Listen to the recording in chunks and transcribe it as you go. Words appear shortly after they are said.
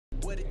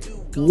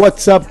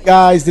What's up,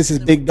 guys? This is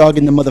Big Dog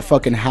in the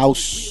motherfucking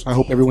house. I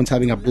hope everyone's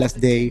having a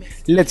blessed day.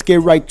 Let's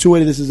get right to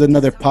it. This is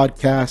another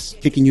podcast,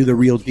 kicking you the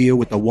real deal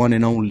with the one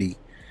and only.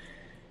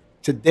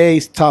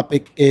 Today's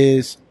topic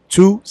is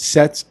two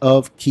sets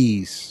of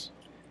keys.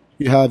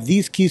 You have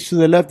these keys to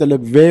the left that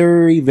look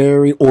very,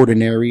 very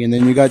ordinary, and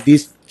then you got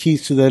these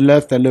keys to the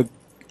left that look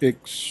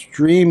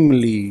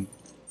extremely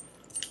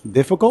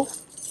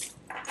difficult.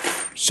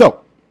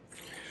 So,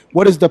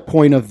 what is the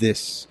point of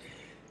this?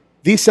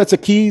 These sets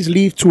of keys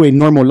lead to a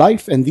normal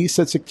life, and these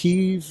sets of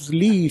keys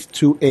lead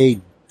to a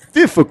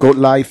difficult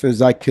life,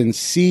 as I can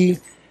see.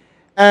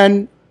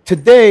 And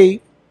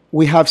today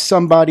we have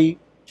somebody.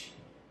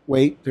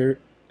 Wait, there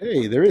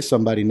is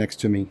somebody next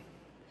to me.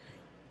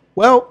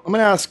 Well, I'm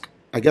going to ask,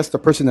 I guess the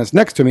person that's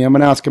next to me, I'm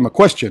going to ask him a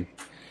question.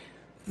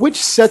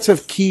 Which sets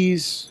of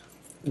keys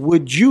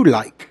would you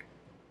like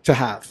to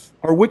have?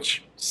 Or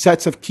which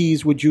sets of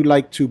keys would you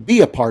like to be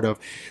a part of?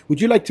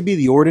 Would you like to be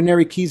the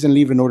ordinary keys and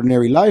live an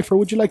ordinary life, or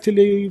would you like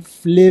to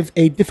live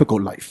a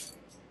difficult life?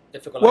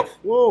 Difficult life.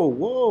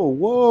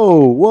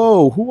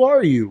 Whoa. Who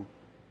are you?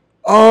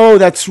 Oh,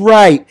 that's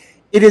right.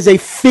 It is a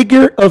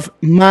figure of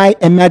my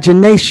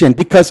imagination,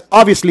 because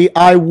obviously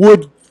I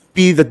would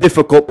be the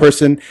difficult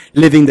person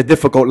living the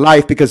difficult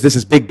life, because this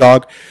is Big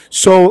Dog.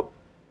 So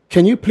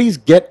can you please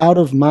get out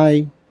of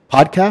my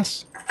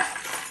podcast?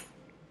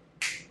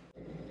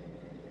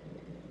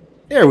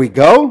 There we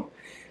go.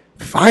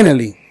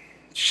 Finally.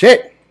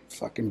 Shit.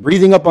 Fucking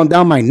breathing up and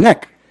down my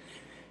neck.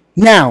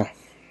 Now,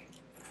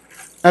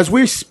 as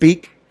we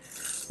speak,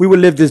 we will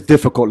live this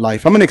difficult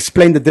life. I'm going to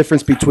explain the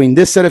difference between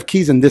this set of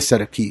keys and this set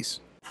of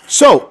keys.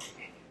 So,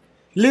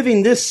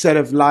 living this set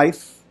of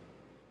life.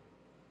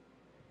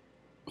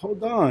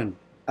 Hold on.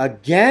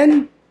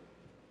 Again?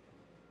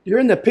 You're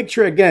in the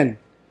picture again.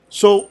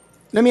 So,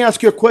 let me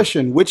ask you a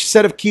question. Which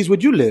set of keys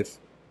would you live?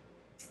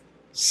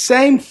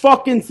 Same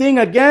fucking thing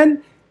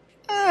again?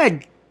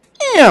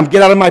 Damn,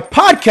 get out of my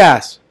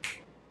podcast.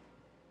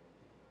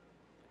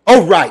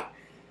 Oh, right.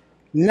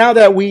 Now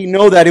that we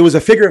know that it was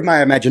a figure of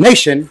my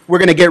imagination, we're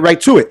going to get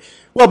right to it.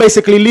 Well,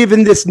 basically,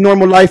 living this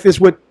normal life is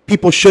what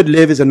people should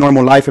live, is a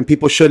normal life, and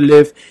people should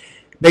live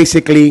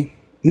basically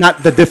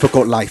not the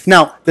difficult life.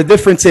 Now, the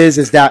difference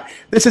is that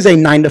this is a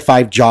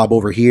 9-to-5 job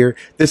over here.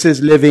 This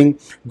is living,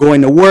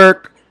 going to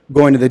work,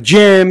 going to the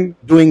gym,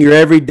 doing your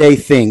everyday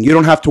thing. You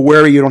don't have to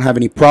worry. You don't have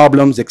any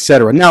problems,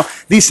 etc. Now,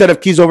 these set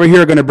of keys over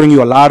here are going to bring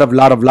you a lot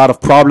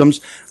of problems,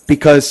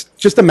 because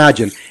just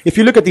imagine, if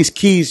you look at these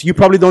keys, you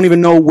probably don't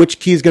even know which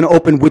key is going to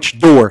open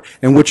which door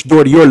and which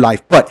door to your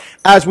life. But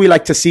as we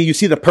like to see, you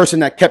see the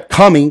person that kept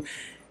coming,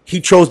 he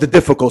chose the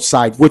difficult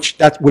side, which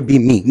that would be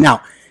me.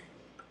 Now,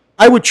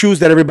 I would choose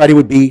that everybody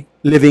would be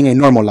living a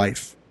normal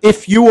life.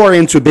 If you are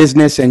into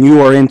business and you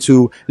are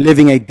into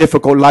living a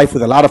difficult life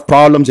with a lot of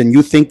problems, and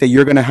you think that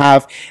you're going to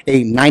have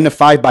a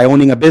 9-to-5 by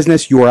owning a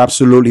business, you are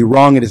absolutely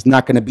wrong. It is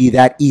not going to be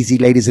that easy,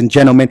 ladies and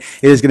gentlemen.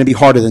 It is going to be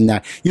harder than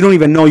that. You don't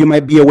even know. You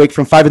might be awake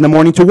from 5 in the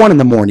morning to 1 in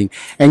the morning,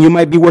 and you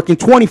might be working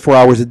 24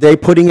 hours a day,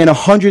 putting in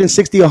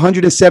 160,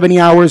 170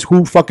 hours.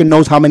 Who fucking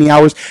knows how many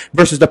hours,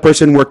 versus the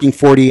person working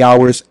 40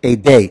 hours a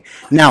day.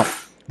 Now,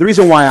 the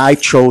reason why I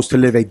chose to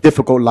live a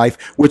difficult life,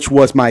 which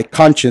was my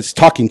conscience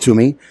talking to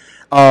me,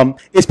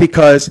 is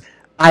because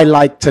I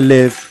like to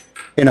live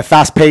in a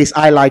fast pace.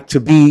 I like to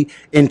be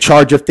in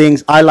charge of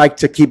things. I like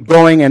to keep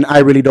going, and I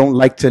really don't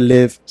like to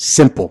live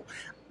simple.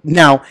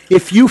 Now,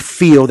 if you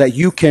feel that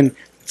you can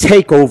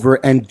take over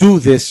and do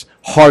this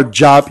hard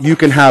job, you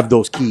can have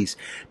those keys,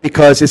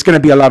 because it's going to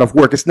be a lot of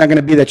work. It's not going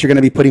to be that you're going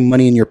to be putting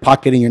money in your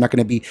pocket and you're not going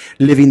to be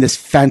living this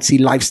fancy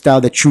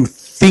lifestyle that you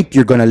think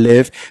you're going to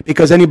live,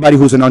 because anybody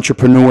who's an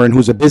entrepreneur and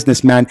who's a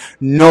businessman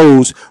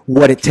knows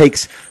what it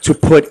takes to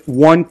put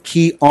one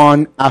key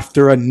on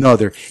after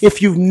another.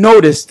 If you've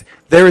noticed,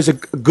 there is a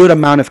good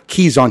amount of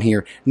keys on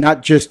here,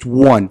 not just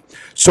one.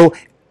 So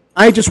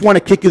I just want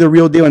to kick you the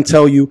real deal and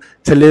tell you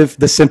to live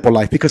the simple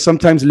life, because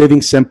sometimes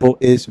living simple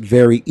is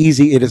very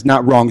easy. It is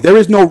not wrong. There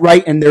is no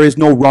right and there is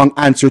no wrong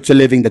answer to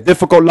living the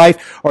difficult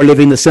life or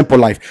living the simple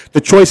life.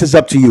 The choice is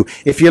up to you.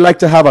 If you like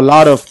to have a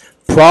lot of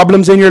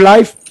problems in your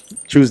life,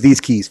 choose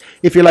these keys.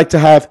 If you like to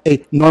have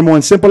a normal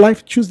and simple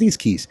life, choose these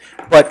keys.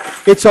 But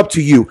it's up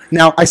to you.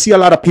 Now, I see a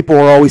lot of people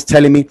are always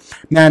telling me,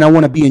 man, I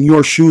want to be in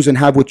your shoes and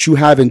have what you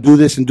have and do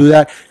this and do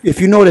that. If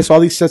you notice, all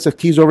these sets of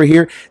keys over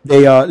here,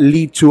 they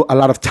lead to a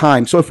lot of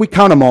time. So if we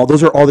count them all,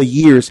 those are all the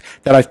years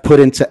that I've put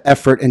into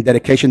effort and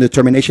dedication,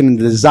 determination, and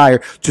the desire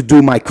to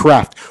do my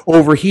craft.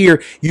 Over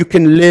here, you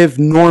can live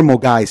normal,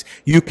 guys.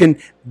 You can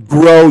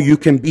grow, you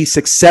can be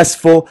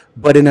successful,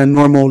 but in a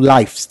normal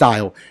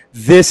lifestyle.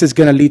 This is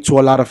going to lead to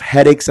a lot of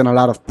headaches and a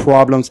lot of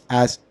problems,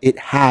 as it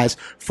has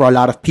for a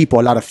lot of people,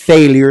 a lot of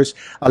failures,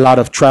 a lot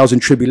of trials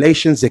and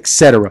tribulations,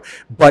 etc.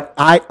 But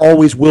I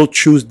always will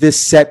choose this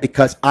set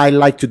because I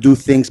like to do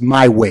things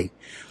my way.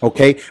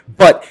 Okay.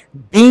 But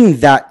being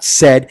that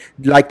said,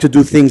 like to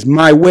do things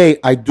my way,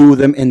 I do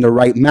them in the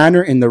right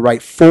manner, in the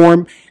right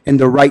form, in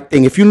the right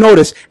thing. If you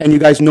notice, and you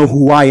guys know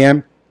who I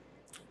am,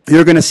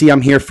 you're going to see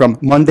I'm here from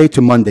Monday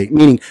to Monday,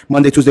 meaning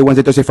Monday, Tuesday,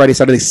 Wednesday, Thursday, Friday,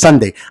 Saturday,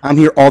 Sunday. I'm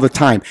here all the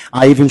time.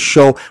 I even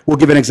show, we'll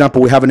give an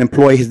example. We have an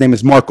employee. His name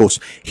is Marcos.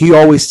 He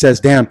always says,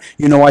 damn,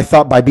 you know, I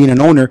thought by being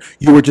an owner,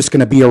 you were just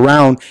going to be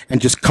around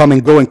and just come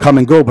and go and come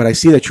and go. But I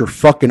see that you're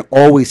fucking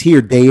always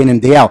here day in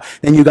and day out.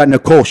 Then you got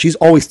Nicole. She's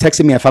always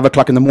texting me at 5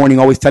 o'clock in the morning,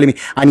 always telling me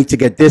I need to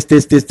get this,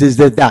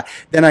 that.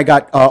 Then I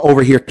got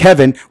over here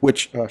Kevin,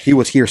 which he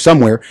was here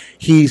somewhere.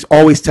 He's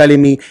always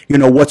telling me, you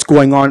know, what's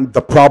going on,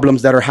 the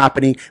problems that are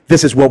happening.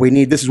 This is what we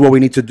need. This is what we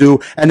need to do.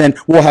 And then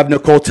we'll have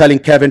Nicole telling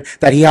Kevin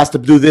that he has to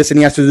do this and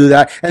he has to do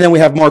that. And then we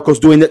have Marcos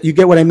doing that. You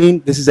get what I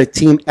mean? This is a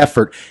team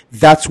effort.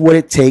 That's what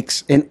it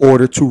takes in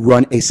order to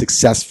run a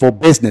successful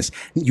business.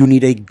 You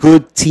need a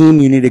good team.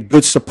 You need a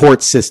good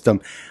support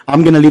system.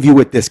 I'm going to leave you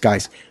with this,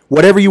 guys.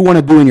 Whatever you want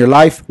to do in your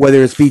life,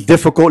 whether it's be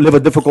difficult, live a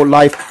difficult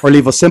life, or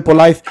live a simple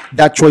life,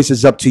 that choice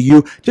is up to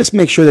you. Just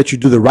make sure that you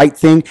do the right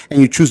thing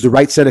and you choose the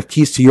right set of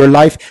keys to your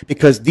life,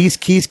 because these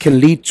keys can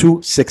lead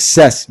to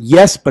success.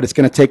 Yes, but it's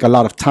going to take a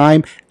lot of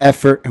time,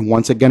 effort, and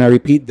once again, I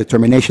repeat,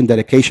 determination,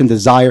 dedication,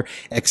 desire,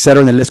 etc.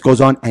 And the list goes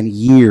on, and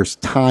years,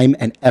 time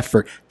and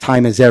effort.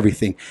 Time is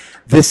everything.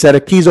 This set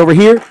of keys over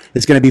here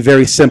is going to be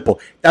very simple.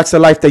 That's the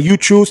life that you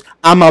choose.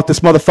 I'm out this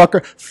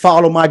motherfucker.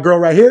 Follow my girl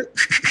right here.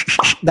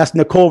 That's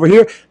Nicole over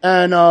here.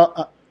 And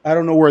I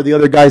don't know where the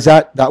other guy's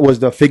at. That was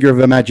the figure of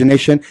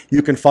imagination.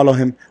 You can follow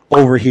him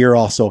over here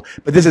also.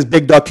 But this is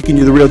Big Dog kicking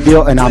you the real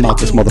deal, and I'm out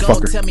this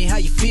motherfucker. Tell me how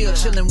you feel,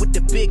 chilling with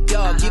the big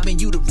dog, giving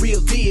you the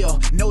real deal.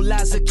 No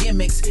lies or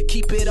gimmicks,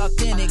 keep it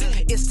authentic.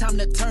 It's time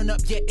to turn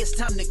up, yeah, it's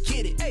time to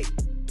get it. Hey.